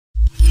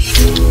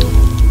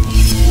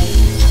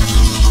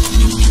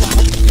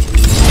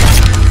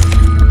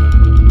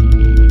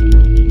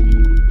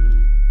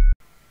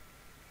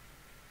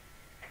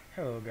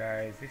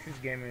this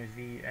is Gamer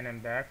Z, and I'm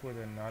back with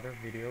another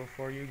video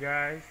for you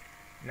guys.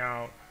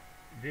 Now,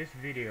 this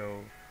video,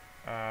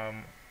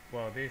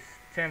 this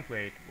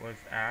template was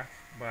asked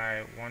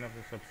by one of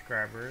the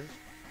subscribers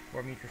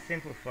for me to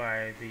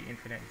simplify the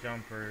infinite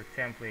jumper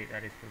template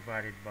that is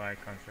provided by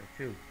Construct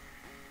 2.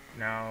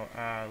 Now,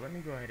 let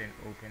me go ahead and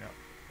open up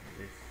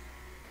this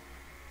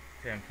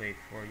template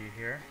for you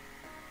here.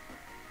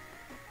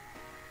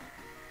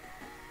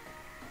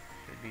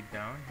 Should be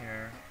down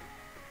here.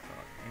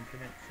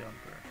 Infinite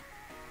jumper.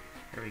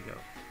 There we go.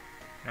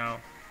 Now,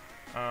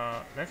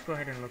 let's go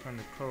ahead and look on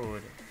the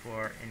code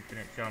for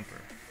infinite jumper.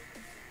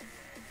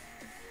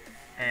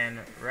 And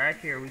right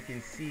here we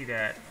can see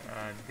that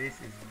this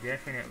is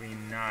definitely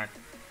not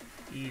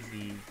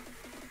easy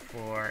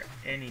for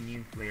any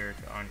new player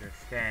to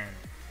understand.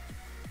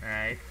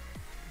 Alright,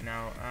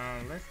 now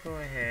let's go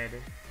ahead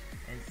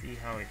and see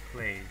how it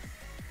plays.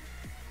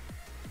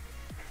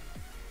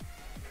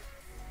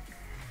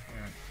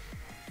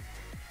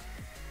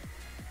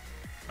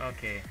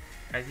 Okay,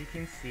 as you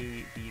can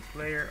see, the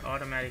player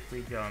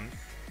automatically jumps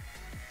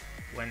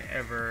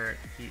whenever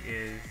he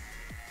is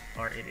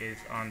or it is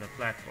on the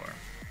platform,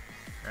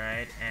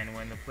 right? And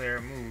when the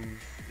player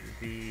moves,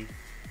 the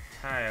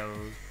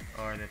tiles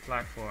or the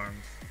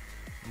platforms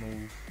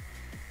move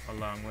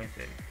along with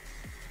it.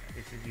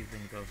 This is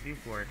using the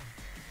viewport.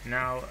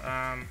 Now,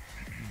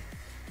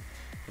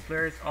 the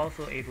player is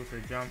also able to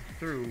jump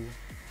through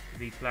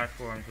the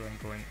platforms when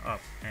going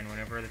up, and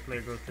whenever the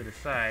player goes to the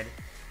side,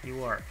 he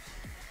warps.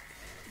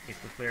 If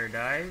the player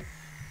dies,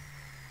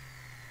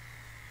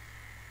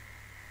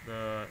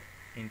 the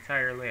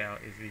entire layout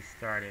is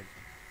restarted.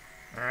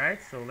 Alright,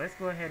 so let's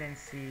go ahead and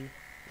see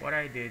what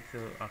I did to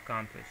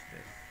accomplish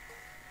this.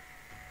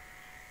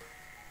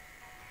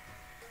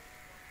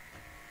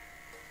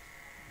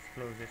 Let's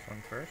close this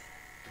one first.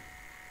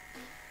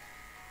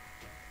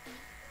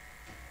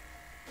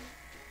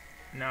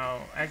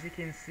 Now, as you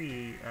can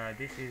see,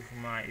 this is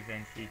my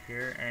event sheet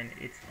here, and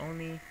it's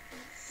only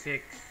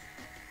 6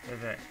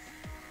 events.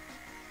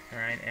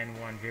 Alright, and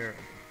 1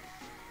 variable.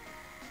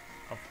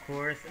 Of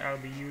course, I'll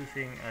be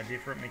using a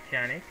different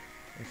mechanic.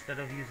 Instead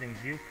of using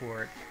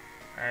viewport,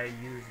 I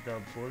use the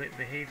bullet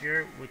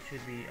behavior, which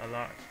should be a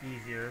lot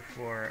easier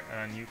for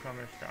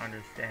newcomers to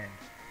understand.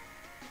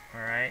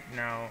 Alright,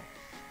 now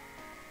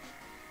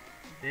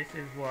this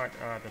is what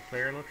the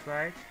player looks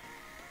like,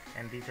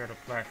 and these are the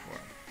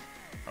platforms.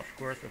 Of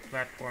course, the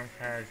platform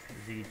has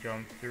the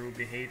jump through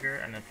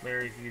behavior, and the player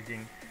is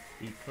using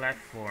the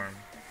platform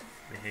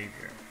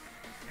behavior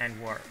and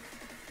warp,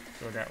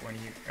 so that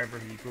whenever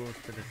he goes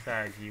to the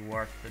side, he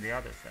warps to the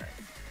other side.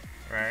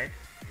 Right?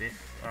 This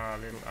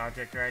little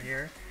object right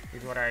here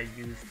is what I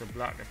use to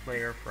block the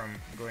player from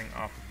going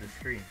off of the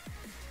screen.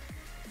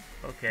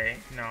 Okay,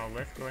 now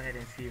let's go ahead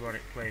and see what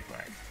it plays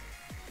like.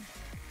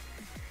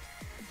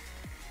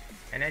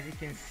 And as you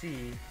can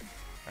see,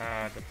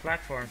 the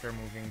platforms are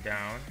moving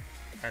down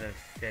at a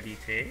steady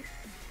pace,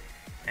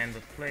 and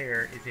the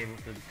player is able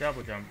to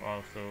double jump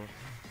also.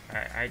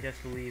 I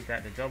just believe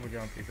that the double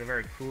jump is a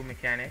very cool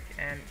mechanic,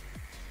 and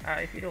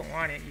if you don't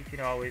want it, you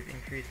can always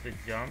increase the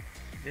jump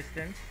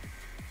distance,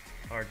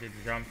 or the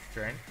jump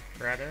strength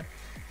rather,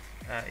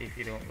 if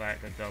you don't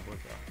like the double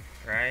jump,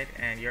 right?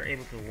 And you're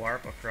able to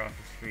warp across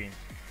the screen,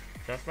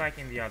 just like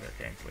in the other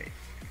template.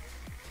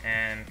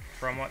 And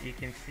from what you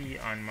can see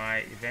on my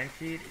event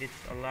sheet, it's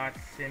a lot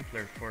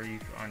simpler for you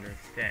to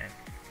understand.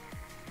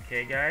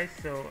 Okay guys,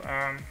 so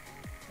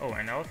oh,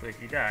 and also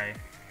if you die,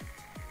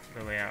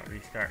 the layout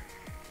restarts.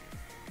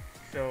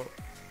 So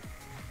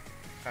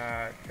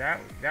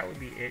that would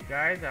be it,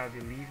 guys. I'll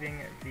be leaving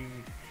the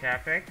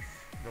Capx,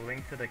 the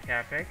link to the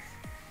Capx,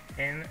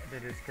 in the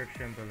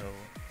description below.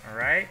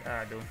 Alright,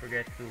 don't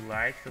forget to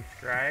like,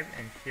 subscribe,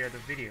 and share the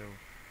video.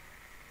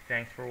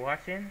 Thanks for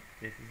watching.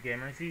 This is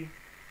Gamer Z.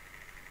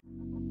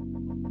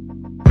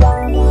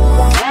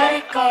 Let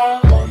it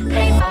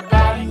go.